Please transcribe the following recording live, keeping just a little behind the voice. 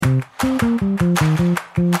Hey,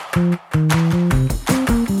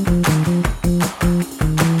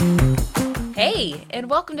 and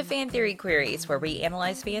welcome to Fan Theory Queries, where we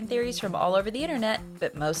analyze fan theories from all over the internet,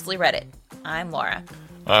 but mostly Reddit. I'm Laura.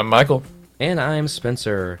 I'm Michael. And I'm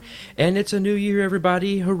Spencer. And it's a new year,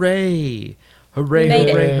 everybody. Hooray! Hooray, We made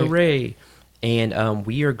it. hooray, hooray. And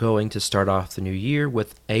we are going to start off the new year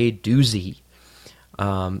with a doozy.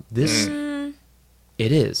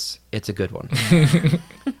 It is. It's a good one.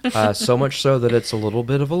 So much so that it's a little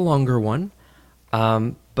bit of a longer one.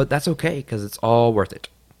 But that's okay, because it's all worth it.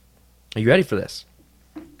 Are you ready for this?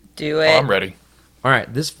 Do Oh, it. I'm ready. All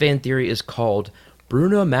right, this fan theory is called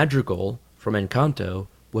Bruno Madrigal from Encanto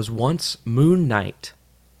was once Moon Knight.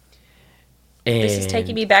 And This is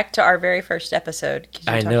taking me back to our very first episode, because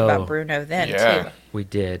you I talked know. about Bruno then, Yeah. too. We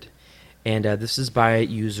did. And this is by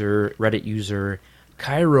Reddit user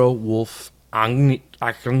Cairo Wolf.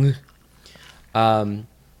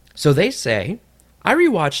 So they say, I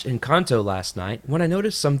rewatched Encanto last night when I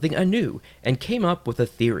noticed something anew and came up with a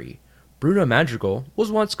theory. Bruno Madrigal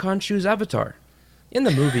was once Khonshu's avatar. In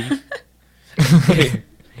the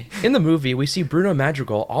movie, we see Bruno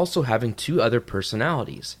Madrigal also having two other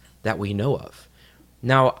personalities that we know of.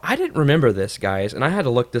 Now, I didn't remember this, guys, and I had to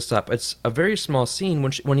look this up. It's a very small scene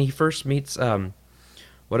when he first meets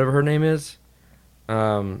whatever her name is,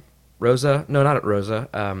 Rosa. No, not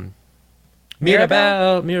Rosa.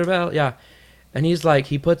 Mirabelle. Yeah, and he's like,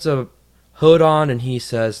 he puts a hood on and he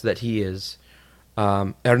says that he is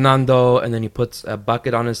Hernando, and then he puts a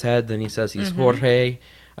bucket on his head. Then he says he's Jorge.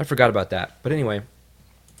 I forgot about that, but anyway.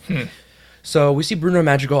 So we see Bruno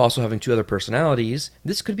Madrigal also having two other personalities.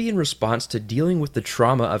 This could be in response to dealing with the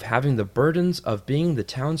trauma of having the burdens of being the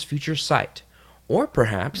town's future site. Or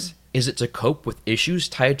perhaps, is it to cope with issues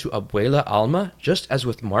tied to Abuela Alma, just as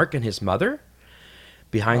with Mark and his mother?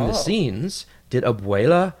 Behind the scenes, did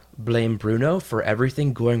Abuela blame Bruno for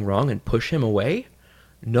everything going wrong and push him away?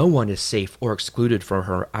 No one is safe or excluded from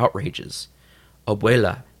her outrages.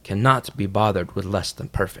 Abuela cannot be bothered with less than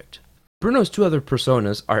perfect. Bruno's two other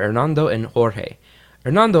personas are Hernando and Jorge.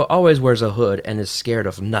 Hernando always wears a hood and is scared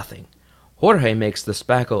of nothing. Jorge makes the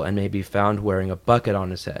spackle and may be found wearing a bucket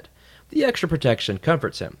on his head. The extra protection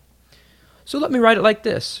comforts him. So let me write it like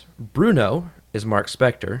this. Bruno is Mark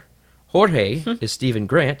Spector, Jorge is Stephen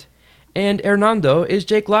Grant, and Hernando is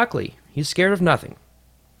Jake Lockley. He's scared of nothing.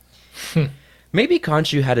 Maybe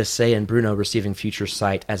Khonshu had a say in Bruno receiving future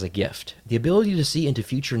sight as a gift. The ability to see into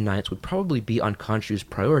future nights would probably be on Khonshu's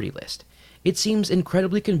priority list. It seems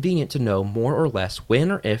incredibly convenient to know more or less when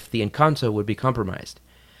or if the Encanto would be compromised.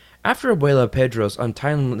 After Abuela Pedro's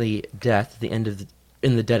untimely death in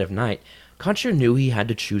the dead of night, Khonshu knew he had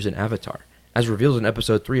to choose an avatar. As revealed in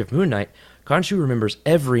episode 3 of Moon Knight, Khonshu remembers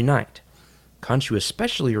every night. Khonshu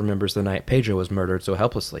especially remembers the night Pedro was murdered so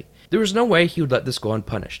helplessly. There was no way he would let this go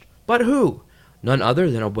unpunished. But who? None other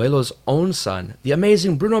than Abuelo's own son, the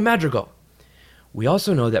amazing Bruno Madrigal. We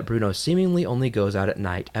also know that Bruno seemingly only goes out at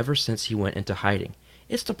night ever since he went into hiding.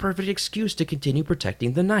 It's the perfect excuse to continue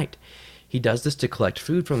protecting the night. He does this to collect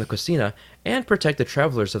food from the cocina and protect the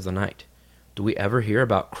travelers of the night. Do we ever hear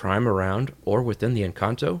about crime around or within the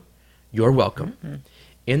Encanto? You're welcome.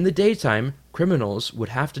 In the daytime, criminals would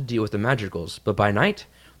have to deal with the Madrigals, but by night,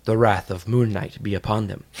 the wrath of Moon Knight be upon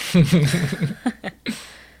them.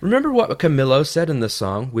 Remember what Camilo said in the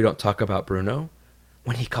song, We Don't Talk About Bruno?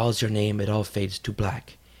 When he calls your name, it all fades to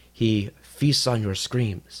black. He feasts on your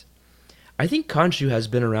screams. I think Khonshu has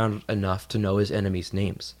been around enough to know his enemies'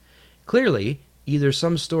 names. Clearly, either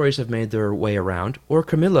some stories have made their way around, or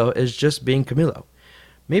Camilo is just being Camilo.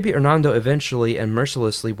 Maybe Hernando eventually and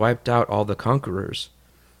mercilessly wiped out all the conquerors.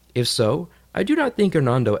 If so, I do not think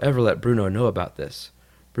Hernando ever let Bruno know about this.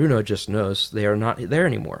 Bruno just knows they are not there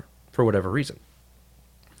anymore, for whatever reason.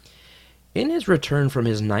 In his return from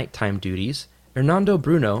his nighttime duties, Hernando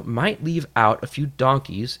Bruno might leave out a few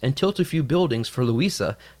donkeys and tilt a few buildings for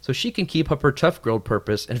Luisa so she can keep up her tough girl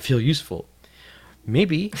purpose and feel useful.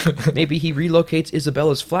 Maybe he relocates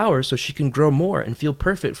Isabella's flowers so she can grow more and feel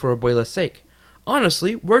perfect for Abuela's sake.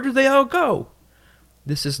 Honestly, where do they all go?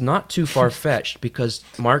 This is not too far-fetched because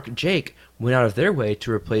Mark Jake went out of their way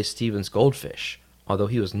to replace Steven's goldfish, although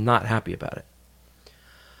he was not happy about it.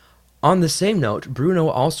 On the same note, Bruno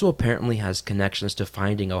also apparently has connections to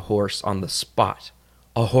finding a horse on the spot.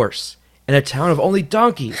 A horse in a town of only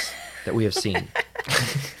donkeys that we have seen.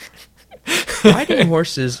 Riding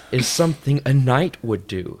horses is something a knight would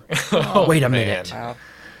do. Wait a minute. Wow.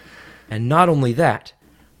 And not only that,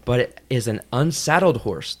 but it is an unsaddled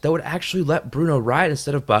horse that would actually let Bruno ride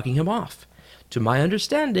instead of bucking him off. To my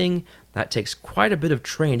understanding, that takes quite a bit of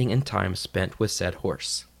training and time spent with said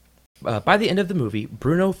horse. By the end of the movie,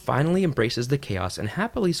 Bruno finally embraces the chaos and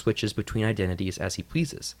happily switches between identities as he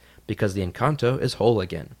pleases, because the Encanto is whole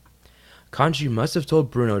again. Kanji must have told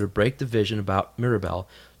Bruno to break the vision about Mirabel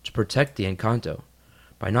to protect the Encanto.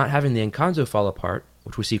 By not having the Encanto fall apart,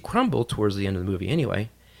 which we see crumble towards the end of the movie anyway,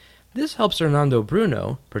 this helps Hernando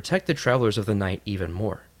Bruno protect the travelers of the night even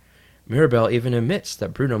more. Mirabel even admits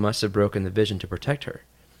that Bruno must have broken the vision to protect her.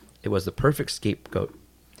 It was the perfect scapegoat.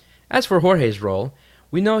 As for Jorge's role,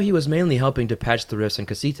 we know he was mainly helping to patch the rifts in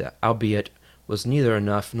Casita, albeit was neither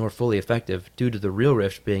enough nor fully effective due to the real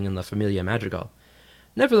rift being in La Familia Madrigal.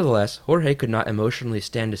 Nevertheless, Jorge could not emotionally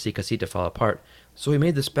stand to see Casita fall apart, so he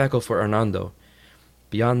made the spackle for Hernando.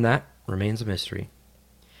 Beyond that, remains a mystery.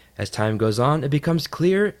 As time goes on, it becomes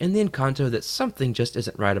clear in the Encanto that something just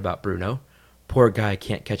isn't right about Bruno. Poor guy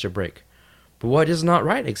can't catch a break. But what is not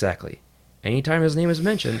right exactly? Anytime his name is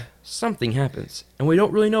mentioned, something happens, and we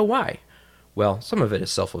don't really know why. Well, some of it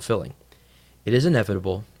is self-fulfilling. It is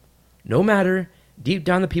inevitable. No matter, deep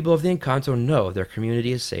down the people of the Encanto know their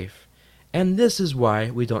community is safe. And this is why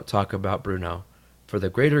we don't talk about Bruno, for the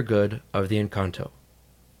greater good of the Encanto.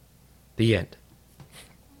 The end.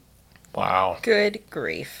 Wow. Good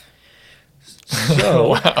grief.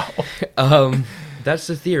 So, Wow. that's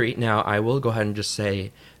the theory. Now, I will go ahead and just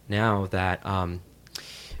say now that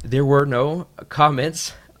there were no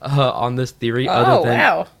comments on this theory Oh,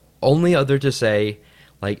 wow. only other to say,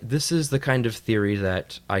 like, this is the kind of theory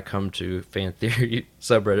that I come to fan theory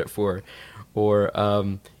subreddit for, or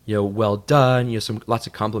well done, lots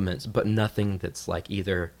of compliments, but nothing that's like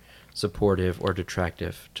either supportive or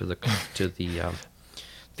detractive to the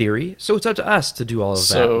theory. So it's up to us to do all of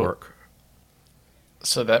that work.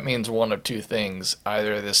 So that means one of two things.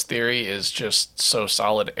 Either this theory is just so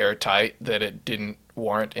solid airtight that it didn't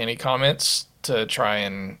warrant any comments to try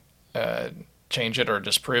and change it or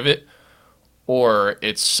disprove it, or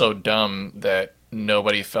it's so dumb that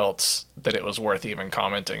nobody felt that it was worth even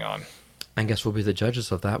commenting on. I guess we'll be the judges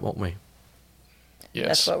of that, won't we? Yes.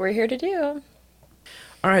 That's what we're here to do.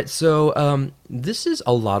 All right, so this is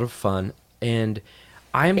a lot of fun, and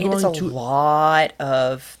I'm I think going it's to... a lot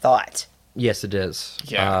of thought. Yes, it is.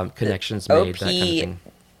 Yeah. Connections OP made, that kind of thing.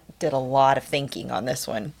 did a lot of thinking on this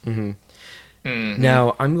one. Mm-hmm. Mm-hmm.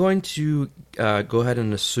 Now, I'm going to go ahead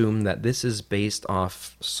and assume that this is based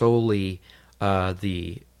off solely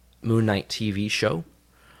the Moon Knight TV show.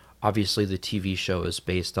 Obviously, the TV show is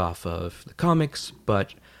based off of the comics,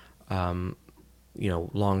 but, long-time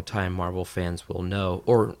Marvel fans will know,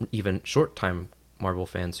 or even short-time Marvel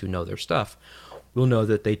fans who know their stuff, will know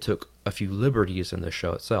that they took a few liberties in the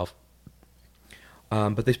show itself.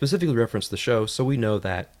 But they specifically reference the show, so we know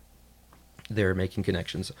that they're making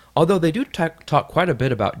connections. Although they do talk quite a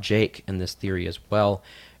bit about Jake in this theory as well,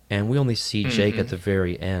 and we only see Jake at the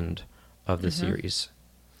very end of the series.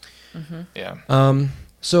 Mm-hmm. Yeah.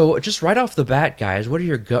 So just right off the bat, guys, what are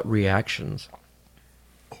your gut reactions?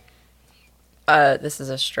 This is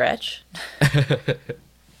a stretch.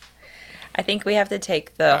 I think we have to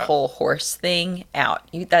take the whole horse thing out.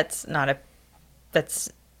 That's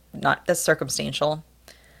circumstantial.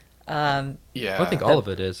 Yeah. I think all of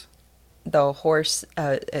it is. The horse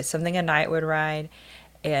is something a knight would ride,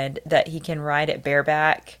 and that he can ride it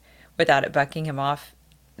bareback without it bucking him off.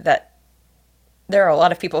 That there are a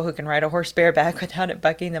lot of people who can ride a horse bareback without it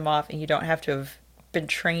bucking them off, and you don't have to have been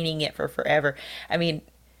training it for forever. I mean,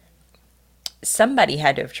 somebody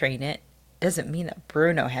had to have trained it. Doesn't mean that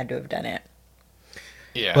Bruno had to have done it.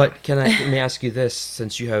 Yeah. But let me ask you this,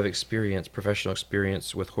 since you have professional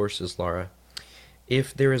experience with horses, Laura.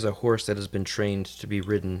 If there is a horse that has been trained to be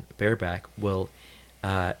ridden bareback, will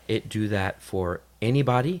it do that for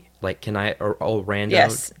anybody? Like, can I or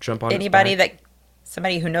rando jump on anybody its back?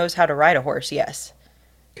 somebody who knows how to ride a horse? Yes.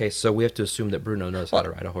 Okay, so we have to assume that Bruno knows how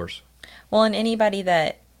to ride a horse. Well, and any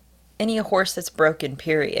horse that's broken,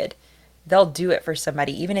 period, they'll do it for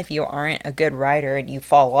somebody. Even if you aren't a good rider and you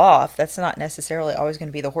fall off, that's not necessarily always going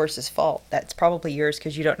to be the horse's fault. That's probably yours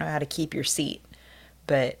because you don't know how to keep your seat.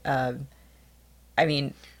 But I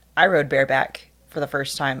mean, I rode bareback for the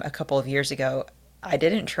first time a couple of years ago. I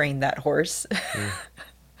didn't train that horse.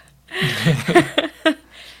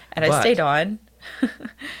 And I stayed on.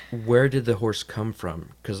 Where did the horse come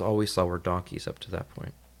from? Because all we saw were donkeys up to that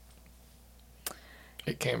point.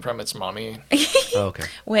 It came from its mommy. Oh, okay.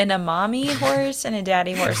 When a mommy horse and a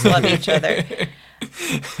daddy horse love each other.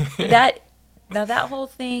 That whole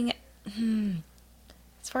thing,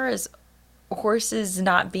 as far as horses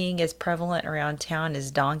not being as prevalent around town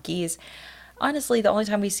as donkeys, honestly, the only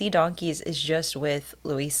time we see donkeys is just with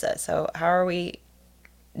Luisa. So how are we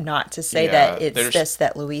not to say that it's just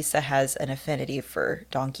that Luisa has an affinity for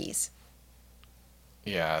donkeys?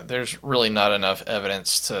 Yeah, there's really not enough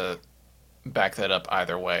evidence to back that up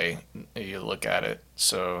either way you look at it.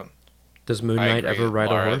 So Does Moon I Knight agree, ever ride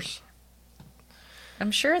a Laura. horse? I'm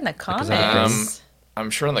sure in the Like, is that a thing? Um, comics. I'm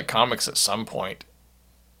sure in the comics at some point.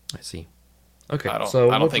 I see. Okay, I so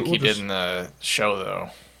don't think we'll he did just in the show though.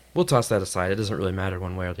 we'll toss that aside. It doesn't really matter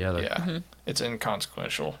one way or the other. Yeah, it's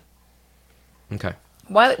inconsequential. Okay.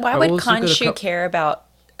 Why All right, would well, let's look at a Khonshu couple. care about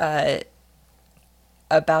the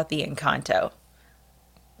Encanto?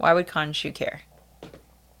 Why would Khonshu care?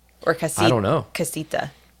 Or I don't know.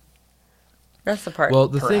 Casita? That's the part. Well,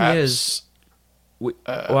 the thing is, Perhaps we,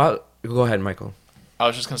 well, go ahead, Michael. I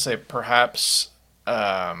was just gonna say perhaps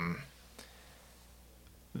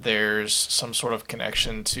there's some sort of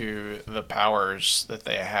connection to the powers that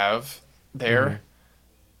they have Mm-hmm. there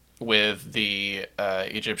with the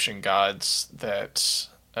Egyptian gods that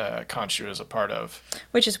Khonshu is a part of.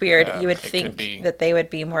 Which is weird. You would It could think be, that they would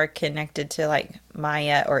be more connected to like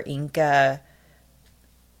Maya or Inca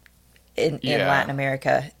in yeah. Latin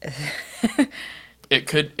America. It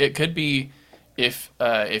could be if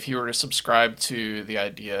you were to subscribe to the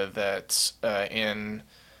idea that in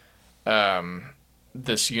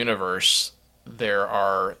this universe there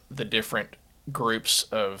are the different groups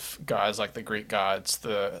of gods like the Greek gods,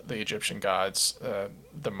 the Egyptian gods,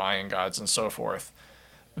 the Mayan gods, and so forth,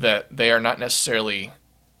 that they are not necessarily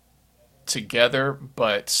together,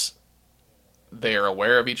 but they are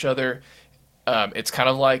aware of each other. It's kind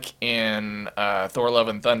of like in Thor: Love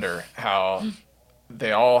and Thunder, how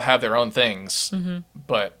they all have their own things,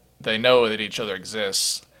 but they know that each other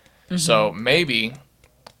exists. So maybe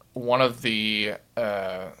one of the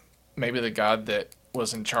maybe the god that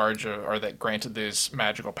was in charge of, or that granted these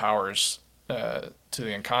magical powers to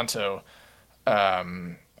the Encanto,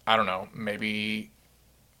 I don't know, maybe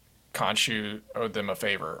Khonshu owed them a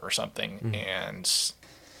favor or something, and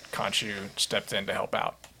Khonshu stepped in to help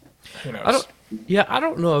out. Who I knows? don't. Yeah, I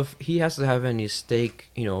don't know if he has to have any stake,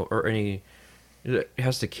 or any. He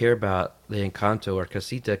has to care about the Encanto or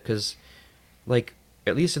Casita, because, like,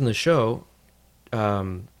 at least in the show,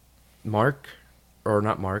 um, Mark, or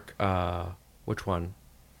not Mark, which one?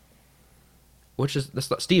 Which is that's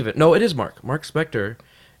not Steven. No, it is Mark. Mark Spector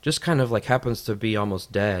just kind of like happens to be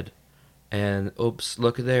almost dead, and oops,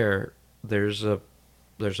 look there. There's a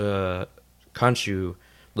Khonshu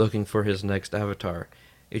looking for his next avatar.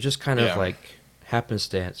 It just kind of Yeah. like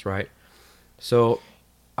happenstance, right? So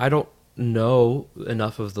I don't know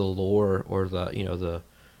enough of the lore or the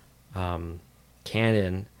um,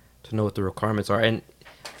 canon to know what the requirements are. And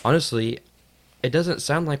honestly, it doesn't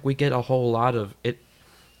sound like we get a whole lot of it.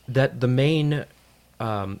 That the main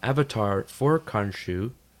avatar for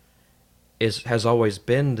Khonshu has always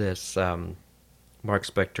been this Mark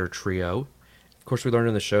Spector trio. Of course, we learned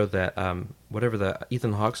in the show that whatever the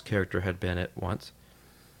Ethan Hawke's character had been at once,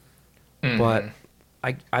 but Hmm.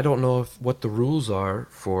 I don't know if what the rules are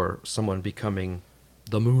for someone becoming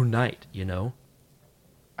the Moon Knight.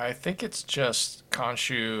 I think it's just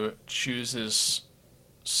Khonshu chooses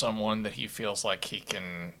someone that he feels like he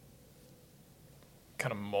can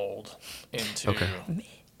kind of mold into Okay.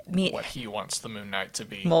 Me, what he wants the Moon Knight to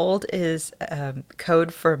be. mold is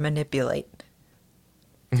code for manipulate.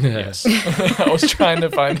 Yes. I was trying to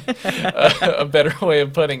find a better way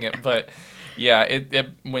of putting it, but yeah,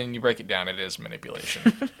 when you break it down, it is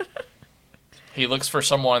manipulation. He looks for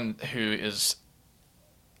someone who is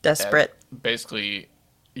Desperate. basically,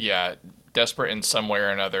 yeah, desperate in some way or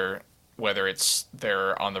another, whether it's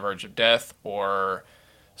they're on the verge of death or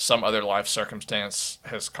some other life circumstance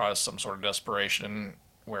has caused some sort of desperation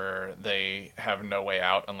where they have no way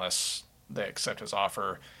out unless they accept his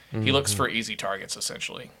offer. He looks for easy targets,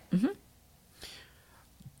 essentially.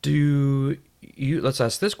 Do you? Let's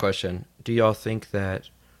ask this question. Do y'all think that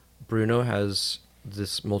Bruno has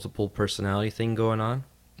this multiple personality thing going on?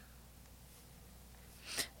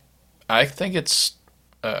 I think it's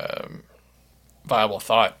viable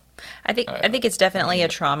thought. I think it's definitely a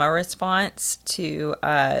trauma response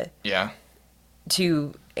Yeah,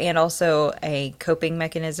 to and also a coping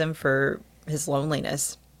mechanism for his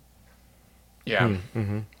loneliness. yeah,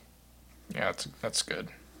 Mm-hmm. yeah. That's good.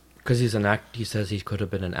 Because he's an act. He says he could have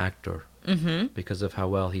been an actor because of how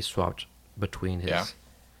well he swapped between his Yeah.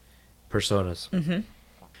 personas.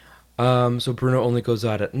 So Bruno only goes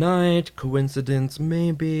out at night. Coincidence,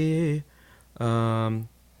 maybe. Um,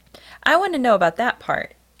 I want to know about that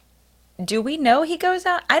part. Do we know he goes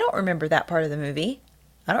out? I don't remember that part of the movie.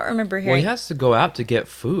 I don't remember well, hearing. he has to go out to get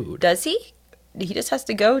food. Does he? He just has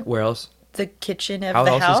to go to Where else? the kitchen of How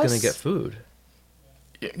the else house. is going to get food?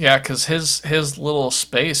 Yeah, because his little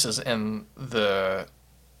space is in the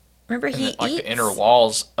Remember, in he the inner eats.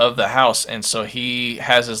 walls of the house, and so he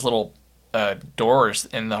has his little doors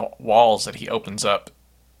in the walls that he opens up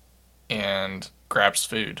and grabs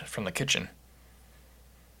food from the kitchen,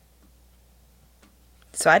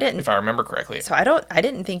 So I didn't. if I remember correctly. So I don't. I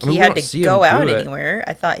didn't think I mean, he we had don't to see him go do out it. anywhere.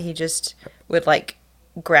 I thought he just would like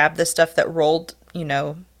grab the stuff that rolled,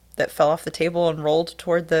 that fell off the table and rolled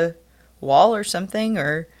toward the wall or something.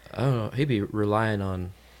 Or I don't know. He'd be relying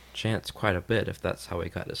on chance quite a bit if that's how he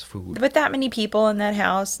got his food. with that many people in that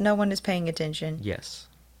house, no one is paying attention, Yes.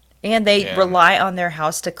 and they Yeah, rely on their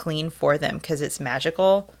house to clean for them because it's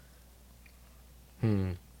magical.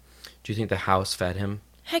 Hmm. Do you think the house fed him?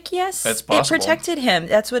 Heck yes, that's it possible. protected him.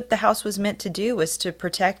 That's what the house was meant to do, was to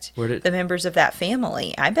protect Where did the members of that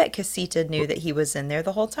family. I bet Casita knew that he was in there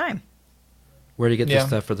the whole time. Where did he get the Yeah,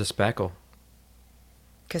 stuff for the spackle?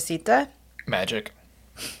 Casita? magic,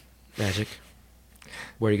 Magic.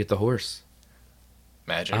 Where did he get the horse?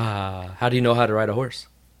 magic. Ah, how do you know how to ride a horse?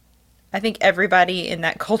 I think everybody in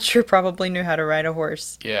that culture probably knew how to ride a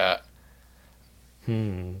horse. Yeah,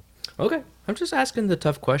 Hmm. Okay. I'm just asking the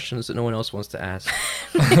tough questions that no one else wants to ask.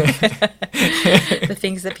 The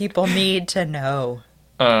things that people need to know.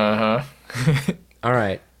 uh huh. All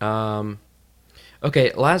right.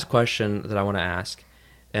 Okay, last question that I want to ask,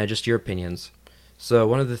 and just your opinions. So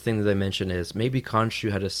one of the things that they mentioned is maybe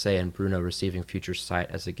Khonshu had a say in Bruno receiving future sight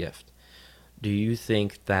as a gift. Do you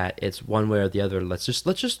think that it's one way or the other? Let's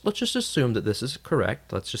just assume that this is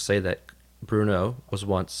correct. Let's just say that Bruno was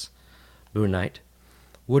once Moon Knight.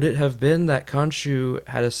 Would it have been that Khonshu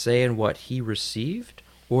had a say in what he received,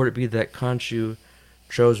 or would it be that Khonshu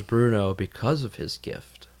chose Bruno because of his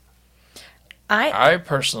gift? I I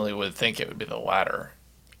personally would think it would be the latter.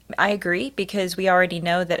 I agree, because we already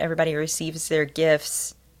know that everybody receives their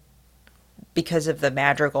gifts because of the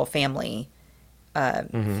Madrigal family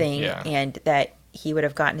thing, Yeah. and that he would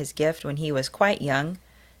have gotten his gift when he was quite young.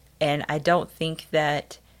 And I don't think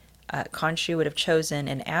that Khonshu would have chosen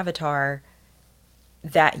an avatar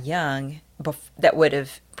that young that would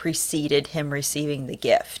have preceded him receiving the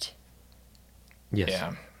gift. Yes.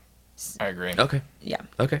 Yeah, I agree. Okay. Yeah.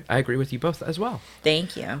 Okay. I agree with you both as well.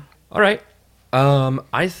 Thank you. All right.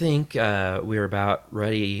 I think we're about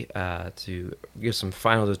ready to give some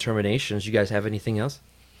final determinations. You guys have anything else?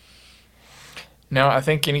 No, I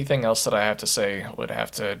think anything else that I have to say would have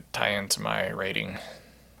to tie into my rating.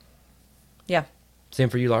 Yeah. Same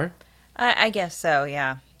for you, Laura? I guess so,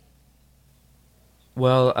 yeah.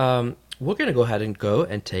 Well, we're going to go ahead and go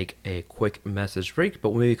and take a quick message break, but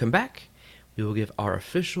when we come back, we will give our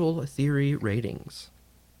official theory ratings.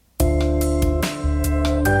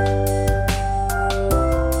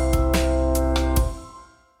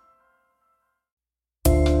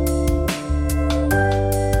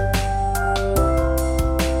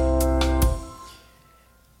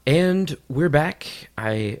 And we're back.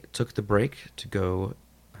 I took the break to go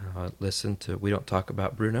listen to We Don't Talk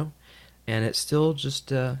About Bruno, and it still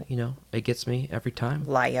just, it gets me every time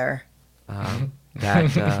Liar.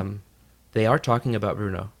 that they are talking about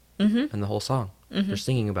Bruno and the whole song. They're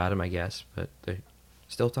singing about him, I guess, but they're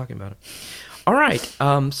still talking about him. All right,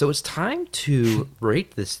 so it's time to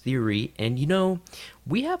rate this theory, and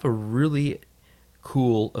we have a really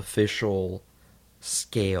cool official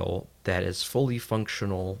scale that is fully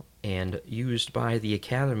functional and used by the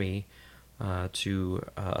Academy to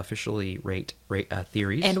officially rate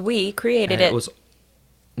theories. And we created And it. it was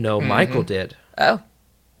Michael did. Oh.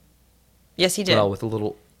 Yes, he did. Well, with a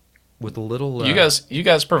little You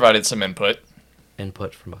guys provided some input.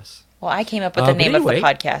 input from us. Well, I came up with the But name of the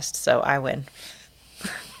anyway. podcast, so I win.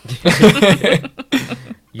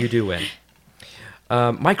 You do win.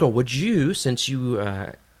 Michael, would you, since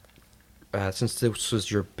this was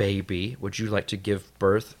your baby, would you like to give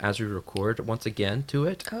birth as we record once again to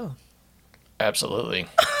it? Oh. Absolutely.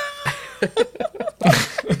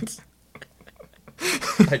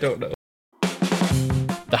 I don't know.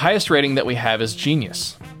 The highest rating that we have is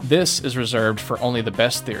genius. This is reserved for only the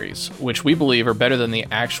best theories, which we believe are better than the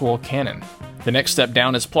actual canon. The next step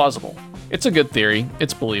down is plausible. It's a good theory,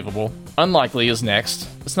 it's believable. Unlikely is next.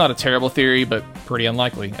 It's not a terrible theory, but pretty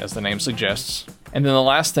unlikely, as the name suggests. And then the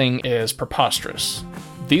last thing is preposterous.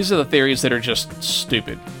 These are the theories that are just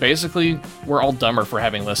stupid. Basically, we're all dumber for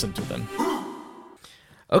having listened to them.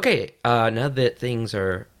 Okay, now that things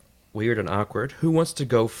are weird and awkward, who wants to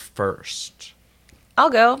go first? I'll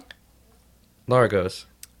go. Laura goes.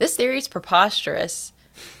 This theory's preposterous.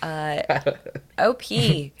 OP.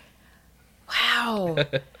 Wow.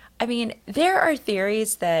 I mean, there are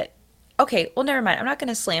theories that... Okay, well, never mind. I'm not going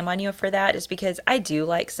to slam on you for that, just because I do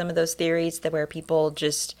like some of those theories that where people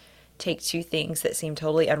just take two things that seem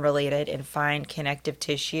totally unrelated and find connective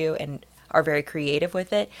tissue and are very creative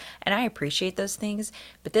with it. And I appreciate those things.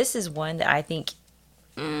 But this is one that I think,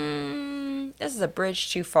 this is a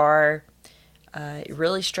bridge too far,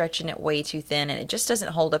 really stretching it way too thin, and it just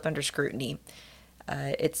doesn't hold up under scrutiny.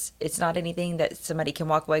 It's not anything that somebody can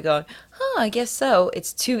walk away going, huh, I guess so.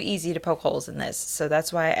 It's too easy to poke holes in this. So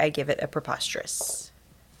that's why I give it a preposterous.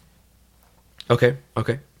 Okay.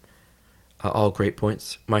 All great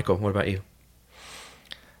points. Michael, what about you?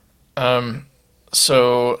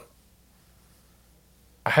 So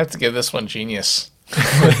I have to give this one genius.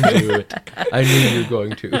 I knew it. I knew you were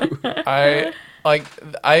going to.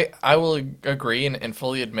 I will agree and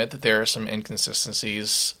fully admit that there are some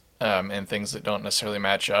inconsistencies and things that don't necessarily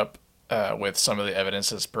match up with some of the evidence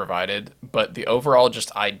that's provided, but the overall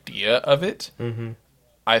just idea of it,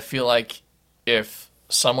 I feel like if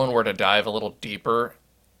someone were to dive a little deeper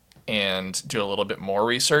and do a little bit more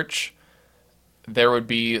research, there would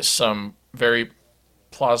be some very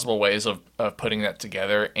plausible ways of putting that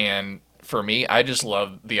together. And for me, I just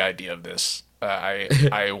love the idea of this.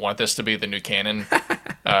 I want this to be the new canon.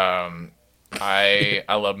 I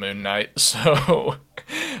love Moon Knight, so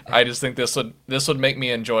I just think this would make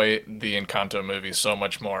me enjoy the Encanto movie so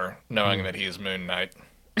much more, knowing that he is Moon Knight.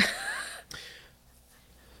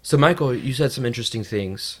 So, Michael, you said some interesting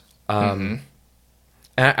things, but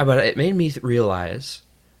it made me realize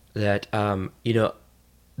that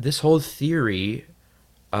this whole theory,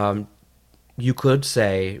 you could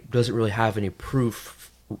say, doesn't really have any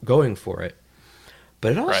proof going for it,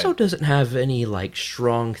 but it also doesn't have any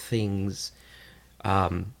strong things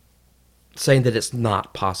saying that it's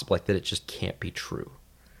not possible, that it just can't be true.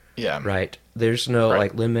 Yeah. Right? There's no,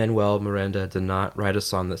 Lin-Manuel Miranda did not write a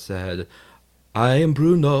song that said, I am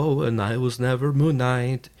Bruno and I was never Moon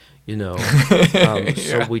Knight,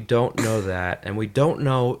 So we don't know that. And we don't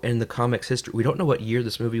know in the comics history, we don't know what year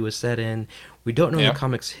this movie was set in. We don't know in the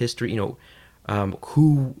comics history,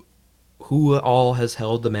 who all has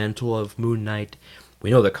held the mantle of Moon Knight.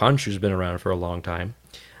 We know that Khonshu's been around for a long time.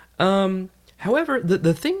 However,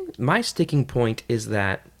 the thing, my sticking point is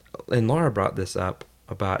that, and Laura brought this up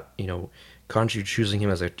about, Khonshu choosing him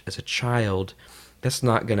as a child. That's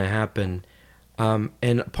not going to happen.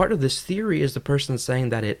 And part of this theory is the person saying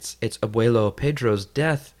that it's Abuelo Pedro's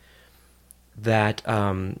death that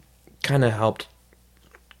kind of helped,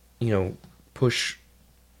 push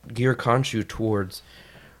gear Khonshu towards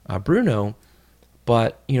Bruno.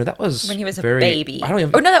 But that was when he was a very, baby. I don't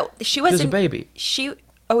even. Oh no, she wasn't. He was a baby.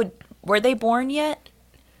 Were they born yet?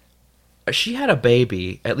 She had a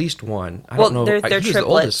baby, at least one. I Well, don't know. they're He was triplets, the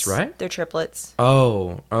oldest, right? They're triplets.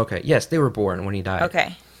 Oh, okay. Yes, they were born when he died.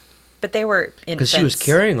 Okay, but they were infants. Because she was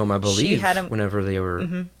carrying them, I believe, She had them whenever they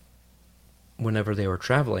were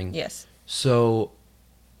traveling. Yes. So,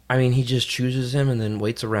 I mean, he just chooses him and then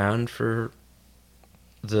waits around for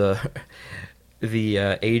the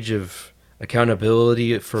age of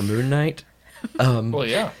accountability for Moon Knight. Well,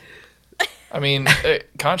 yeah. I mean,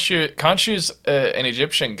 Khonshu's an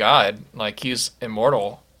Egyptian god. He's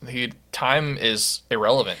immortal. Time is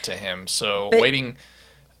irrelevant to him. So waiting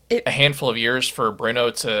a handful of years for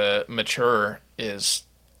Bruno to mature is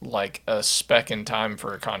like a speck in time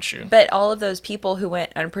for Khonshu. But all of those people who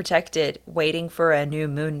went unprotected waiting for a new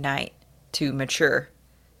Moon Knight to mature,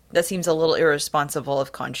 that seems a little irresponsible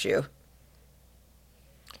of Khonshu.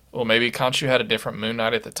 Well, maybe Khonshu had a different Moon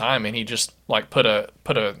Knight at the time, and he just put a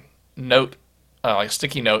note, a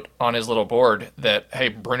sticky note on his little board that, hey,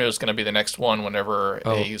 Bruno's going to be the next one whenever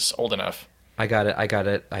he's old enough. I got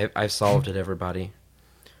it. I've solved it, everybody.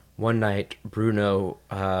 One night, Bruno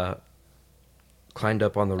climbed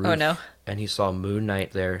up on the roof. Oh, no. And he saw Moon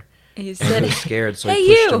Knight there. He And he said, was scared, so "Hey,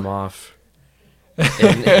 he pushed you!" him off.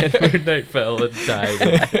 And Moon Knight fell and died.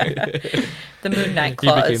 The Moon Knight He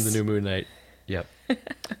claws. became the new Moon Knight. Yep.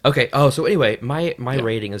 Okay. Oh, so anyway, my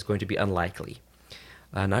rating is going to be unlikely.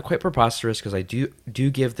 Not quite preposterous, because I do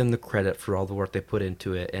give them the credit for all the work they put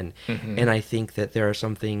into it, and I think that there are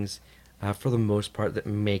some things, for the most part, that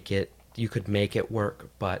you could make it work,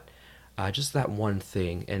 but just that one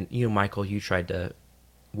thing, and Michael, you tried to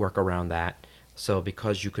work around that, so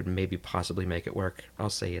because you could maybe possibly make it work, I'll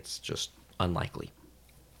say it's just unlikely.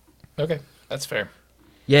 Okay, that's fair.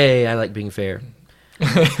 Yay, I like being fair.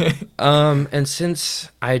 And since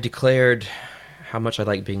I declared how much I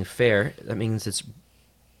like being fair, that means it's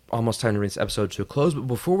almost time to bring this episode to a close. But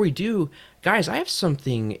before we do, guys, I have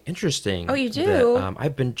something interesting. Oh, you do? That,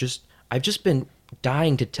 I've just been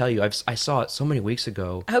dying to tell you. I saw it so many weeks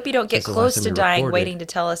ago. I hope you don't get since the close last to time we dying recorded. waiting to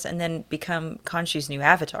tell us and then become Khonshu's new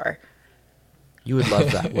avatar. You would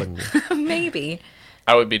love that, wouldn't you? Maybe.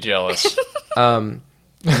 I would be jealous.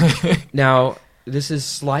 Now, this is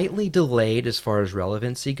slightly delayed as far as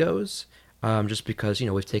relevancy goes, just because,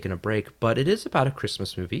 we've taken a break, but it is about a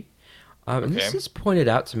Christmas movie. And this Okay. is pointed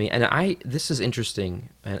out to me, and this is interesting,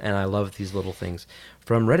 and I love these little things.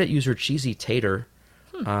 From Reddit user Cheesy Tater,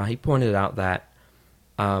 he pointed out that,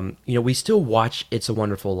 we still watch It's a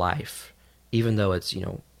Wonderful Life, even though it's,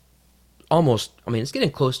 almost, it's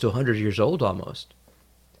getting close to 100 years old almost,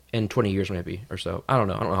 in 20 years maybe, or so. I don't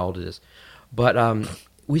know how old it is. But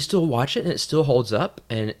we still watch it, and it still holds up,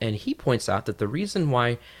 and he points out that the reason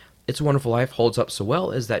why It's a Wonderful Life holds up so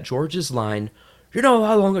well is that George's line, "You know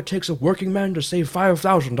how long it takes a working man to save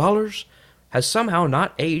 $5,000?" has somehow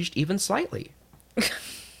not aged even slightly.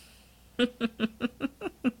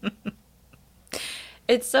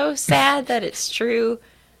 It's so sad that it's true.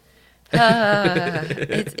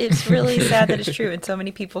 It's really sad that it's true, and so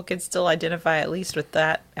many people can still identify at least with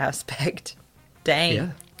that aspect. Dang.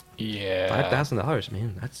 Yeah, Yeah. $5,000,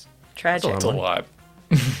 man, that's Tragic. It's a lot.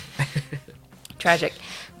 Tragic.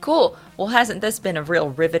 Cool. Well, hasn't this been a real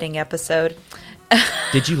riveting episode?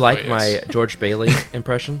 Did you like yes. my George Bailey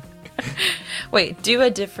impression? Wait, do a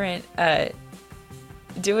different line.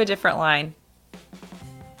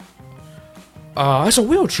 It's a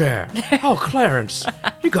wheelchair. Oh, Clarence,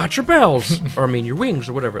 you got your bells. Or, your wings,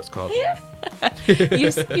 or whatever it's called.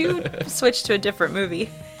 You switched to a different movie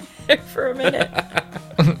for a minute.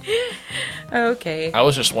 Okay. I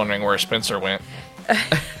was just wondering where Spencer went.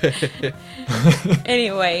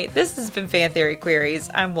 Anyway, this has been Fan Theory Queries.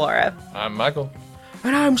 I'm Laura. I'm Michael.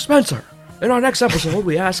 And I'm Spencer. In our next episode,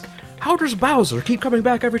 we ask, how does Bowser keep coming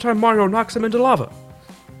back every time Mario knocks him into lava?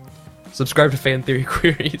 Subscribe to Fan Theory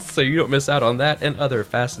Queries so you don't miss out on that and other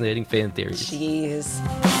fascinating fan theories. Jeez.